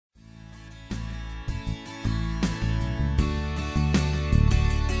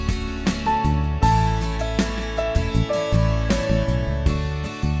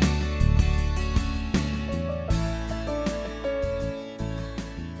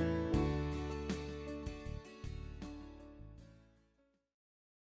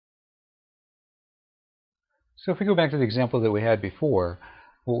So if we go back to the example that we had before,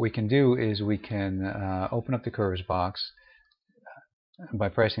 what we can do is we can open up the curves box by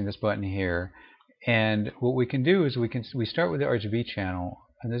pressing this button here. And what we can do is we start with the RGB channel,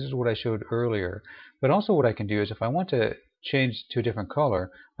 and this is what I showed earlier. But also what I can do is if I want to change to a different color,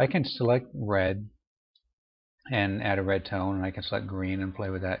 I can select red and add a red tone, and I can select green and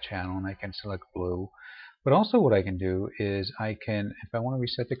play with that channel, and I can select blue. But also what I can do is I can, if I want to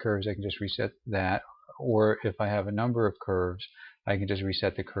reset the curves, I can just reset that, or if I have a number of curves, I can just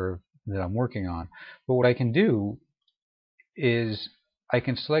reset the curve that I'm working on. But what I can do is I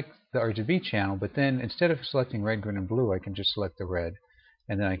can select the RGB channel, but then instead of selecting red, green, and blue, I can just select the red,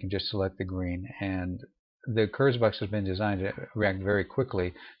 and then I can just select the green. And the curves box has been designed to react very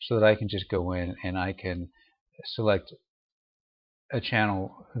quickly so that I can just go in and I can select a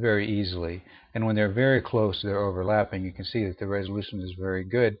channel very easily, and when they're very close, they're overlapping, you can see that the resolution is very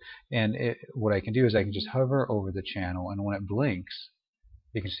good. And what I can do is I can just hover over the channel, and when it blinks,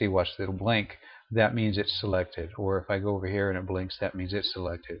 you can see, watch, it'll blink, that means it's selected. Or if I go over here and it blinks, that means it's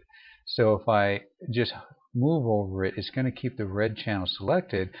selected. So if I just move over it, it's going to keep the red channel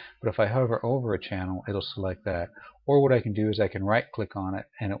selected, but if I hover over a channel, it'll select that. Or what I can do is I can right click on it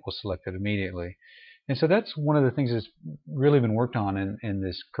and it will select it immediately. And so that's one of the things that's really been worked on in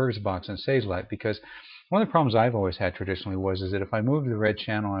this curves box in Sagelight, because one of the problems I've always had traditionally is that if I moved the red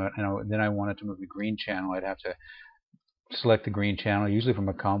channel and then I wanted to move the green channel, I'd have to select the green channel, usually from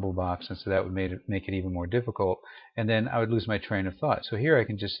a combo box, and so that would make it even more difficult, and then I would lose my train of thought. So here I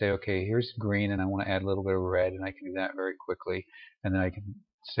can just say, okay, here's green and I want to add a little bit of red, and I can do that very quickly, and then I can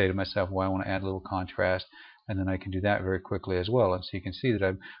say to myself, well, I want to add a little contrast, and then I can do that very quickly as well. And so you can see that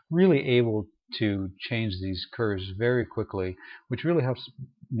I'm really able to change these curves very quickly, which really helps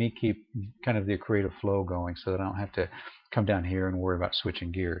me keep kind of the creative flow going so that I don't have to come down here and worry about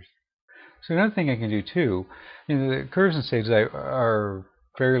switching gears. So another thing I can do too, the curves in Sagelight are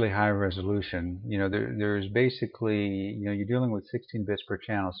fairly high resolution. There's basically, you're dealing with 16 bits per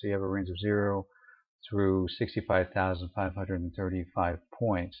channel, so you have a range of 0 through 65,535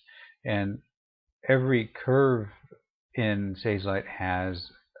 points. And every curve in Sagelight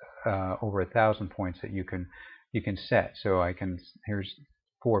has over 1,000 points that you can set. So here's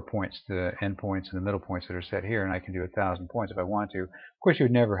 4 points, the end points and the middle points that are set here, and I can do 1,000 points if I want to. Of course, you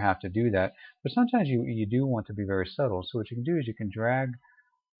would never have to do that, but sometimes you do want to be very subtle. So what you can do is you can drag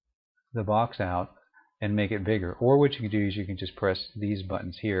the box out and make it bigger, or what you can do is you can just press these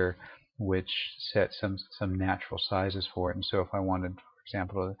buttons here, which set some natural sizes for it. And so if I wanted, for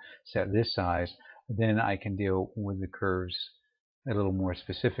example, to set this size, then I can deal with the curves a little more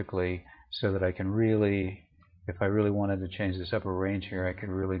specifically, so that I can really, if I really wanted to change this upper range here, I could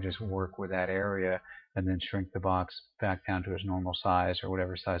really just work with that area and then shrink the box back down to its normal size, or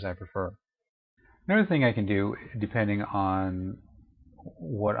whatever size I prefer. Another thing I can do, depending on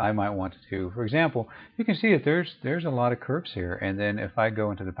what I might want to do, for example, you can see that there's a lot of curves here, and then if I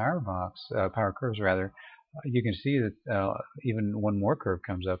go into the power curves rather, you can see that even one more curve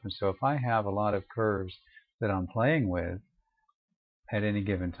comes up. And so if I have a lot of curves that I'm playing with at any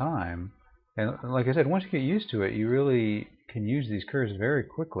given time, and like I said, once you get used to it, you really can use these curves very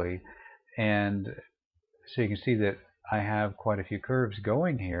quickly. And so you can see that I have quite a few curves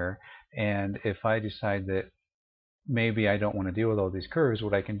going here, and if I decide that maybe I don't want to deal with all these curves,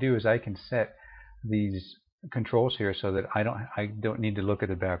 what I can do is I can set these controls here so that I don't need to look at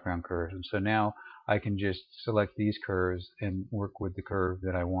the background curves. And so now I can just select these curves and work with the curve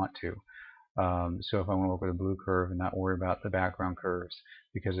that I want to. So if I want to work with a blue curve and not worry about the background curves,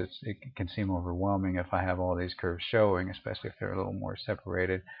 because it can seem overwhelming if I have all these curves showing, especially if they're a little more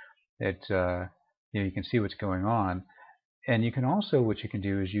separated. You can see what's going on. And you can also, what you can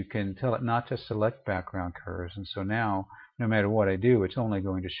do is you can tell it not to select background curves. And so now, no matter what I do, it's only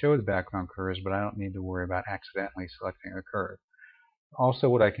going to show the background curves, but I don't need to worry about accidentally selecting a curve. Also,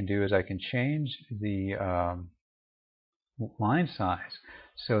 what I can do is I can change the line size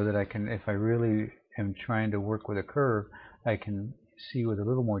so that I can, if I really am trying to work with a curve, I can see with a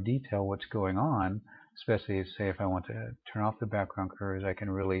little more detail what's going on. Especially, say, if I want to turn off the background curves, I can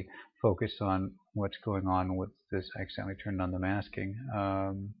really focus on what's going on with this. I accidentally turned on the masking.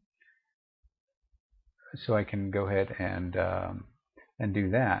 So I can go ahead and do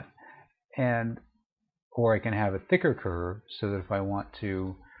that. Or I can have a thicker curve so that if I want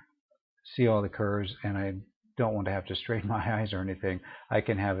to see all the curves and I don't want to have to strain my eyes or anything, I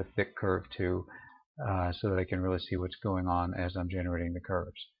can have a thick curve too, so that I can really see what's going on as I'm generating the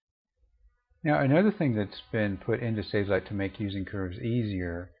curves. Now, another thing that's been put into Sagelight to make using curves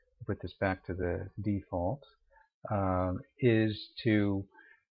easier, put this back to the default, is to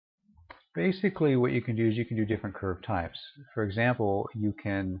basically what you can do is you can do different curve types. For example, you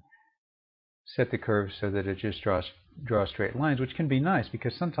can set the curve so that it just draws straight lines, which can be nice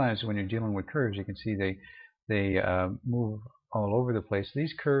because sometimes when you're dealing with curves, you can see they move all over the place.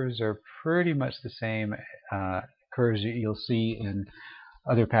 These curves are pretty much the same curves that you'll see in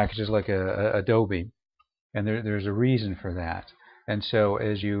other packages like Adobe, and there's a reason for that. And so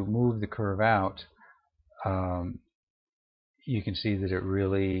as you move the curve out, um, you can see that it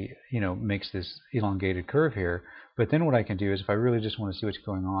really, makes this elongated curve here. But then what I can do is if I really just want to see what's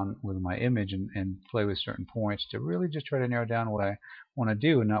going on with my image and play with certain points to really just try to narrow down what I want to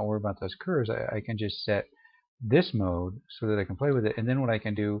do and not worry about those curves, I can just set this mode so that I can play with it. And then what I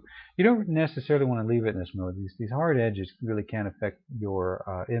can do, you don't necessarily want to leave it in this mode. These hard edges really can affect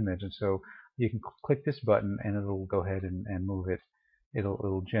your image. And so you can click this button and it'll go ahead and move it.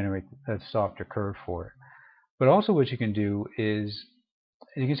 It'll generate a softer curve for it. But also what you can do is,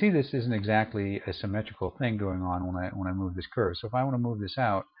 you can see this isn't exactly a symmetrical thing going on when I move this curve. So if I want to move this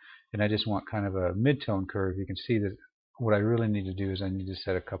out and I just want kind of a mid-tone curve, you can see that what I really need to do is I need to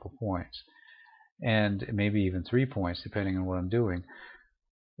set a couple points, and maybe even 3 points depending on what I'm doing.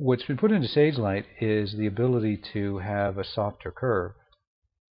 What's been put into Sagelight is the ability to have a softer curve.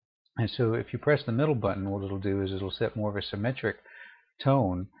 And so if you press the middle button, what it'll do is it'll set more of a symmetric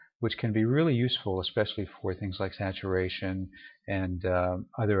tone, which can be really useful, especially for things like saturation and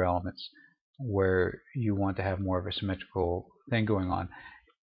other elements where you want to have more of a symmetrical thing going on.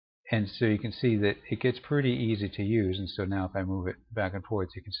 And so you can see that it gets pretty easy to use. And so now if I move it back and forth,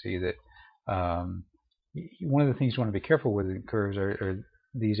 you can see that one of the things you want to be careful with in curves are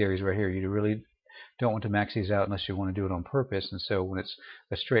these areas right here. You really don't want to max these out unless you want to do it on purpose. And so when it's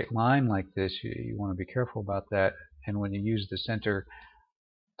a straight line like this, you want to be careful about that. And when you use the center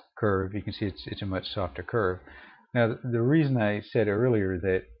curve, you can see it's a much softer curve. Now, the reason I said earlier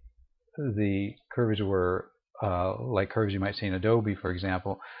that the curves were like curves you might see in Adobe, for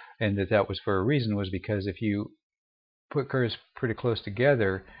example, and that was for a reason, was because if you put curves pretty close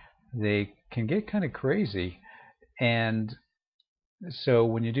together, they can get kind of crazy. And so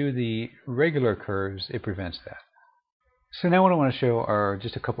when you do the regular curves, it prevents that. So now what I want to show are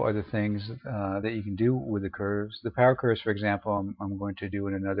just a couple other things that you can do with the curves. The power curves, for example, I'm going to do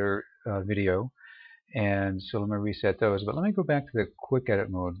in another video. And so let me reset those. But let me go back to the quick edit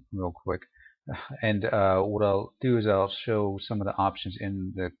mode real quick. And what I'll do is I'll show some of the options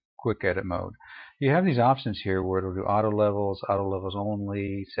in the quick edit mode. You have these options here where it'll do auto levels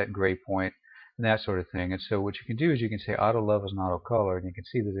only, set gray point, and that sort of thing. And so what you can do is you can say auto levels and auto color, and you can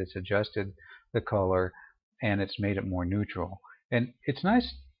see that it's adjusted the color and it's made it more neutral. And it's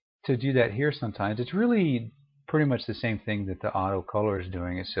nice to do that here sometimes. It's really pretty much the same thing that the auto color is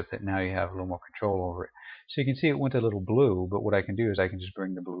doing, except that now you have a little more control over it. So you can see it went a little blue, but what I can do is I can just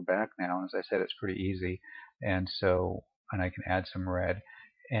bring the blue back now. And as I said, it's pretty easy. And I can add some red.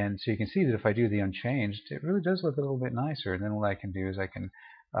 And so you can see that if I do the unchanged, it really does look a little bit nicer. And then what I can do is I can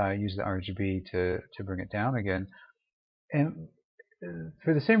use the RGB to bring it down again. And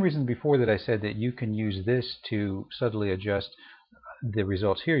for the same reason before that I said that you can use this to subtly adjust the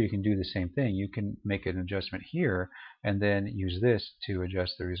results here, you can do the same thing. You can make an adjustment here and then use this to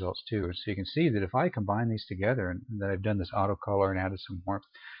adjust the results too. So you can see that if I combine these together and that I've done this auto color and added some warmth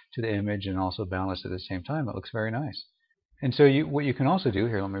to the image and also balanced at the same time, it looks very nice. And so what you can also do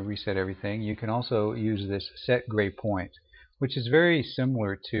here, let me reset everything, you can also use this set gray point, which is very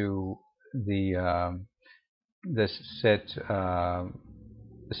similar to the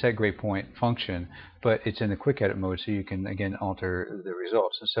set gray point function, but it's in the quick edit mode, so you can again alter the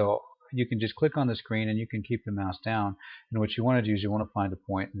results. And so you can just click on the screen and you can keep the mouse down, and what you want to do is you want to find a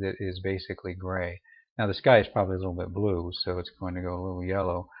point that is basically gray. Now the sky is probably a little bit blue, so it's going to go a little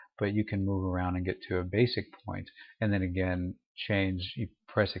yellow, but you can move around and get to a basic point, and then again change, you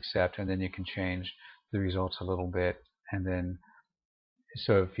press accept, and then you can change the results a little bit. And then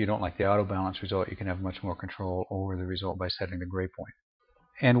so if you don't like the auto balance result, you can have much more control over the result by setting the gray point.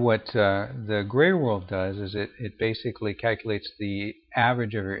 And what the gray world does is it basically calculates the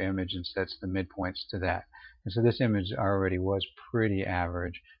average of your image and sets the midpoints to that. And so this image already was pretty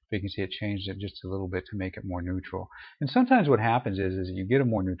average, but you can see it changed it just a little bit to make it more neutral. And sometimes what happens is you get a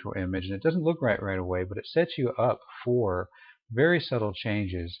more neutral image and it doesn't look right away, but it sets you up for very subtle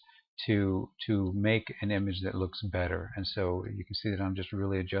changes to make an image that looks better. And so you can see that I'm just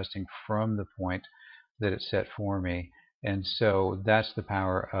really adjusting from the point that it's set for me. And so that's the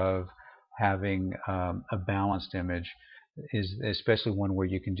power of having a balanced image, is especially one where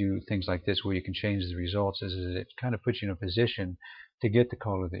you can do things like this, where you can change the results, is it kind of puts you in a position to get the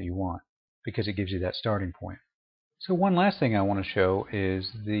color that you want, because it gives you that starting point. So one last thing I want to show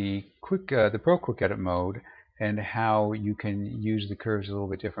is the Pro Quick Edit mode and how you can use the curves a little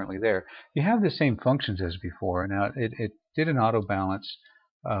bit differently there. You have the same functions as before. Now it did an auto balance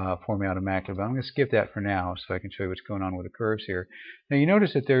for me automatically, but I'm going to skip that for now so I can show you what's going on with the curves here. Now you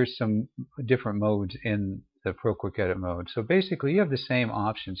notice that there's some different modes in the Pro Quick Edit mode. So basically you have the same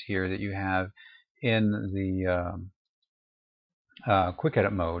options here that you have in the Quick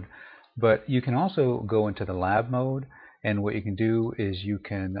Edit mode, but you can also go into the lab mode, and what you can do is you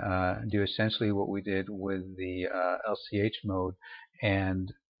can do essentially what we did with the LCH mode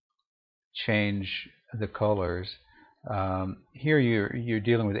and change the colors. Here you're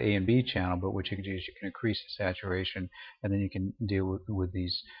dealing with A and B channel, but what you can do is you can increase the saturation, and then you can deal with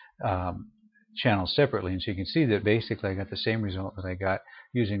these channels separately. And so you can see that basically I got the same result that I got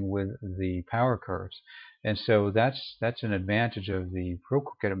using with the power curves. And so that's an advantage of the Pro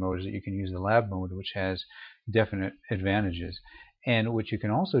Quick Edit mode, is that you can use the lab mode, which has definite advantages. And what you can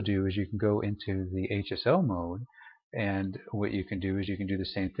also do is you can go into the HSL mode, and what you can do is you can do the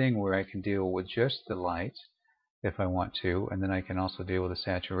same thing where I can deal with just the light if I want to, and then I can also deal with the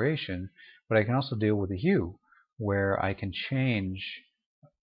saturation, but I can also deal with the hue, where I can change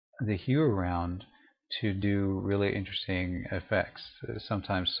the hue around to do really interesting effects.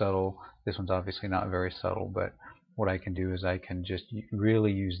 Sometimes subtle. This one's obviously not very subtle, but what I can do is I can just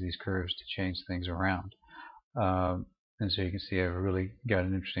really use these curves to change things around. And so you can see I've really got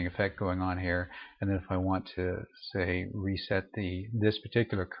an interesting effect going on here. And then if I want to, say, reset this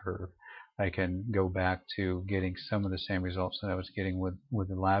particular curve, I can go back to getting some of the same results that I was getting with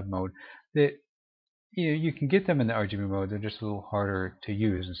the lab mode. That you can get them in the RGB mode. They're just a little harder to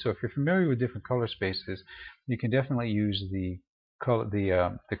use. And so if you're familiar with different color spaces, you can definitely use the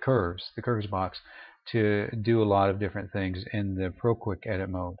curves box to do a lot of different things in the Pro Quick Edit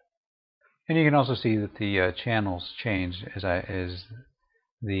mode. And you can also see that the channels change as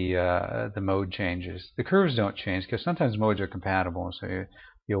the mode changes. The curves don't change because sometimes modes are compatible, so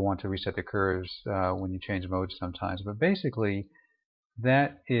you'll want to reset the curves when you change modes sometimes. But basically,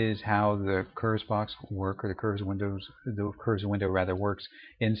 that is how the curves box work, or the curves window rather works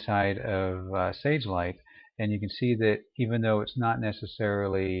inside of Sagelight. And you can see that even though it's not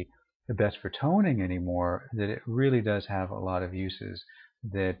necessarily the best for toning anymore, that it really does have a lot of uses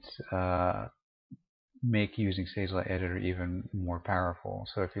that make using Sagelight Editor even more powerful.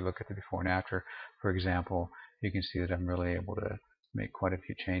 So if you look at the before and after, for example, you can see that I'm really able to make quite a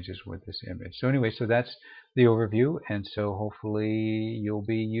few changes with this image. So anyway, so that's the overview, and so hopefully you'll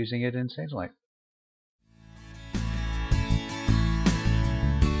be using it in Sagelight.